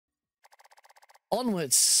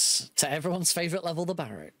Onwards to everyone's favorite level, the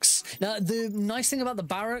barracks. Now, the nice thing about the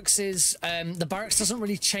barracks is the barracks doesn't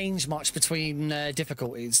really change much between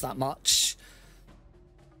difficulties that much.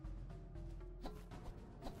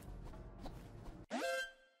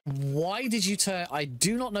 Why did you turn? I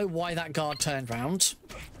do not know why that guard turned round.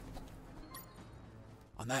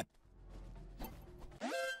 On that.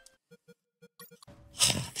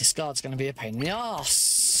 This guard's going to be a pain in the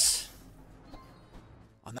ass.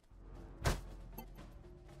 On that.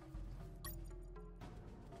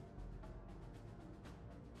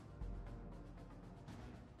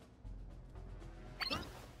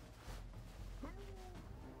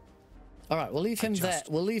 All right, we'll leave him there.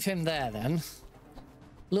 We'll leave him there then.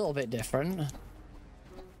 A little bit different.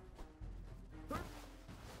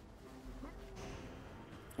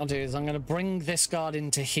 I'll do is I'm going to bring this guard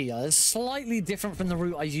into here. It's slightly different from the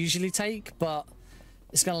route I usually take, but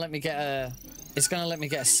it's going to let me get a. It's going to let me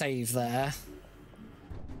get a save there.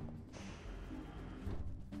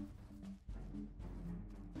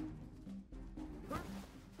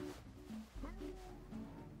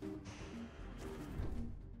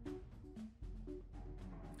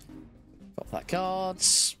 Got that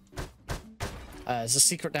guards. There's a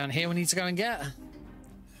secret down here we need to go and get.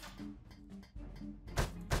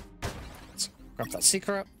 Let's grab that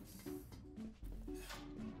secret.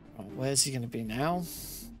 Right, where's he going to be now?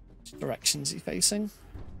 Which direction is he facing?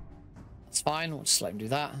 That's fine. We'll just let him do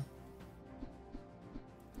that.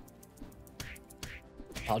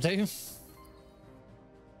 I'll do.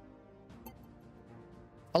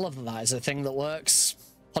 I love that that is a thing that works.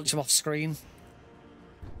 Punch him off screen.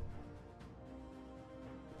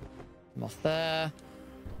 Him off there.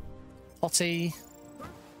 Potty.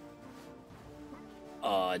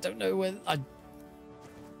 Oh, I don't know where I.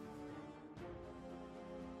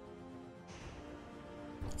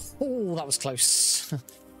 Oh, that was close.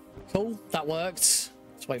 Cool, that worked.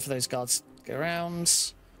 Let's wait for those guards to go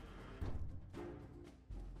around.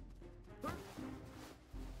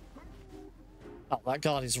 Oh, that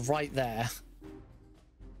guard is right there.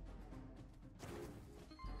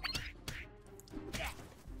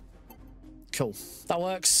 Cool, that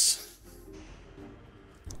works.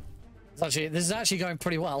 This is actually going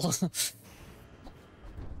pretty well.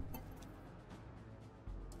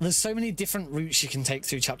 There's so many different routes you can take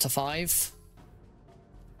through Chapter 5.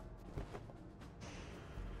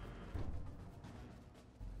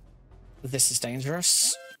 This is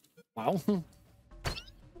dangerous. Wow. I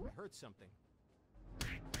heard something.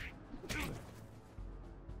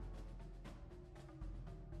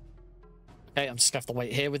 Okay, I'm just gonna have to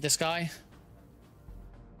wait here with this guy.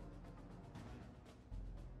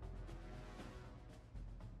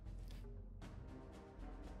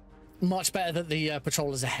 Much better that the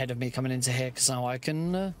patroller's ahead of me coming into here, because now I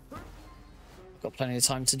can... I've got plenty of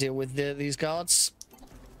time to deal with these guards.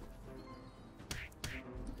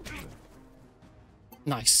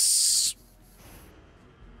 Nice.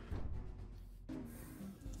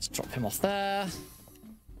 Let's drop him off there.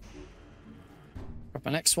 Grab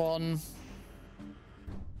my next one.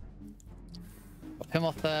 Drop him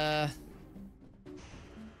off there.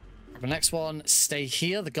 Grab my next one. Stay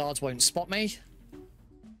here. The guards won't spot me.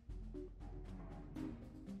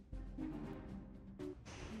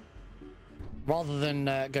 Rather than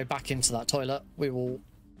go back into that toilet, we will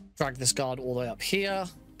drag this guard all the way up here,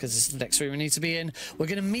 because this is the next room we need to be in. We're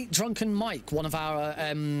going to meet Drunken Mike. One of our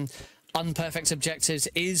UnPerfect objectives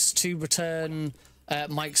is to return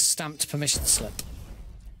Mike's stamped permission slip.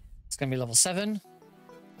 It's going to be level 7.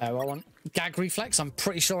 I want Gag Reflex. I'm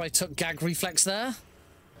pretty sure I took Gag Reflex there.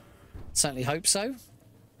 Certainly hope so.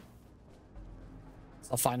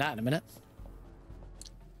 I'll find out in a minute.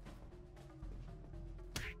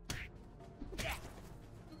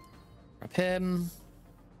 Grab him.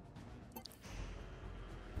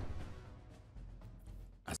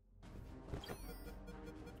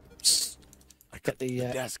 Get the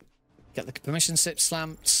desk. Get the permission slip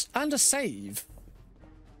slamped and a save.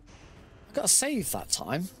 I got a save that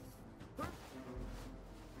time.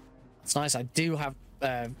 It's nice. I do have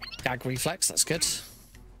Gag Reflex. That's good.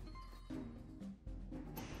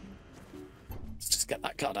 Let's just get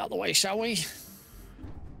that card out of the way, shall we?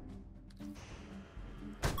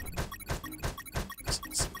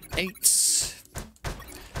 8.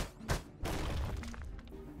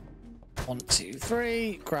 1, 2,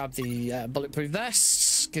 3. Grab the bulletproof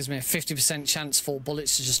vests. Gives me a 50% chance for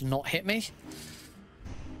bullets to just not hit me.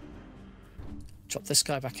 Drop this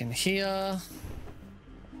guy back in here.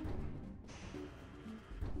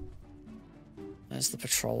 There's the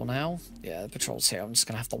patrol now. Yeah, the patrol's here. I'm just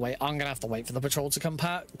gonna have to wait. I'm gonna have to wait for the patrol to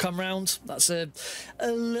come round. That's a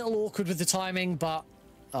little awkward with the timing, but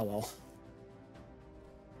oh well.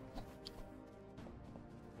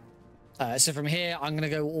 So from here, I'm going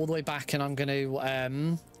to go all the way back and I'm going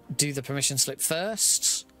to do the permission slip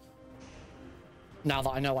first. Now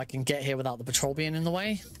that I know I can get here without the patrol being in the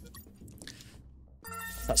way.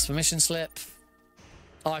 That's permission slip.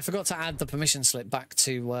 Oh, I forgot to add the permission slip back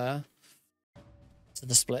to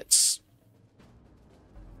the splits.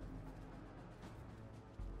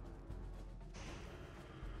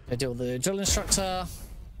 I deal with the drill instructor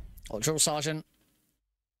or drill sergeant.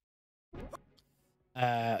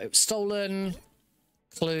 It was stolen.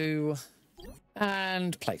 Clue.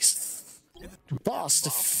 And place. Boss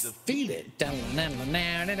defeated.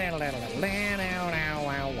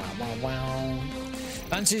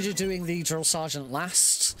 Advantage of doing the drill sergeant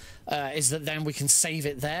last is that then we can save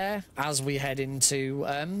it there as we head into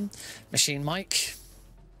Machine Mike.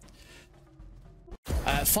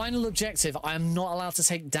 Final objective, I am not allowed to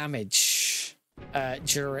take damage I'm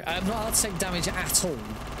not allowed to take damage at all.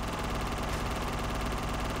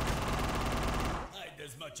 Hide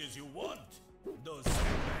as much as you want. Those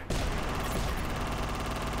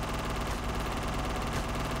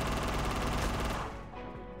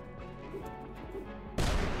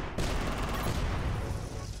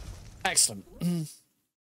Excellent.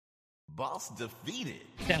 boss defeated.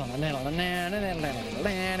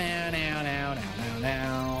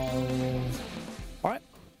 Alright.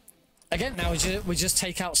 Again, now we just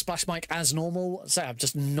take out Splash Mike as normal. So I'm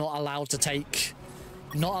just not allowed to take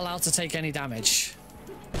any damage.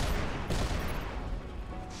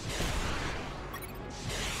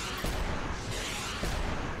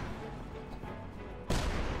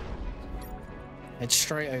 Head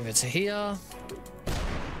straight over to here.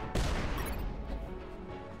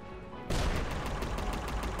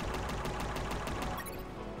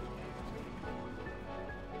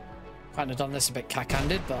 Kind of done this a bit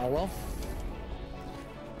cack-handed, but oh well.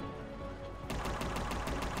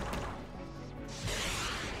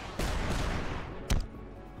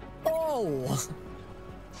 Oh!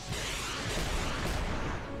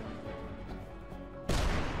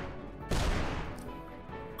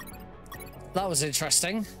 That was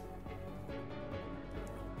interesting.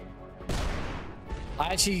 I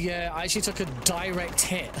actually took a direct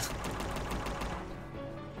hit.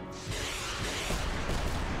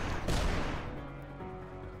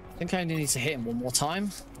 I think I only need to hit him one more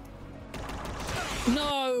time.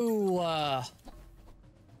 No!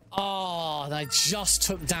 Oh, and I just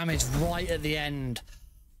took damage right at the end.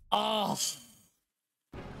 Oh!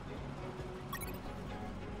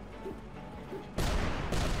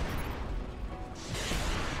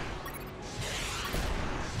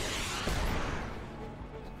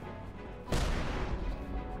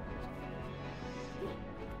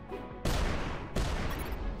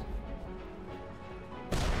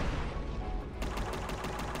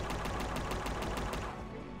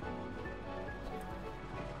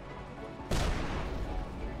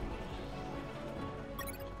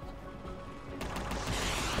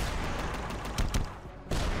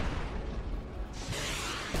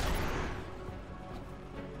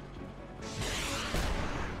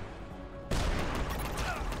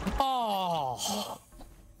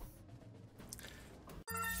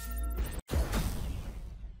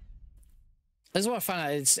 This is what I found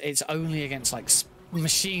out. It's only against like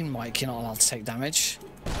Machine Mike you're not allowed to take damage.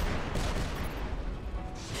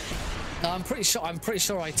 No, I'm pretty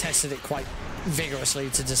sure I tested it quite vigorously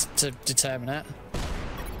to determine it.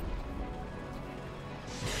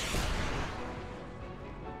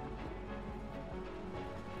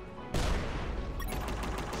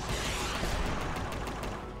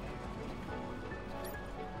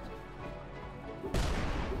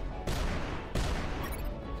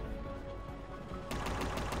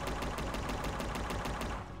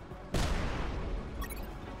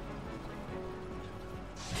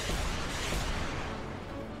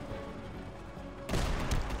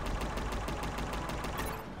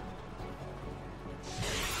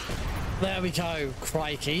 There we go,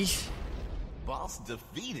 crikey. Boss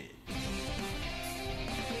defeated.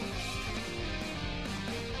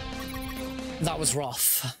 That was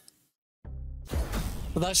rough.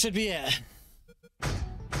 But that should be it.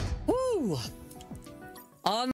 Woo!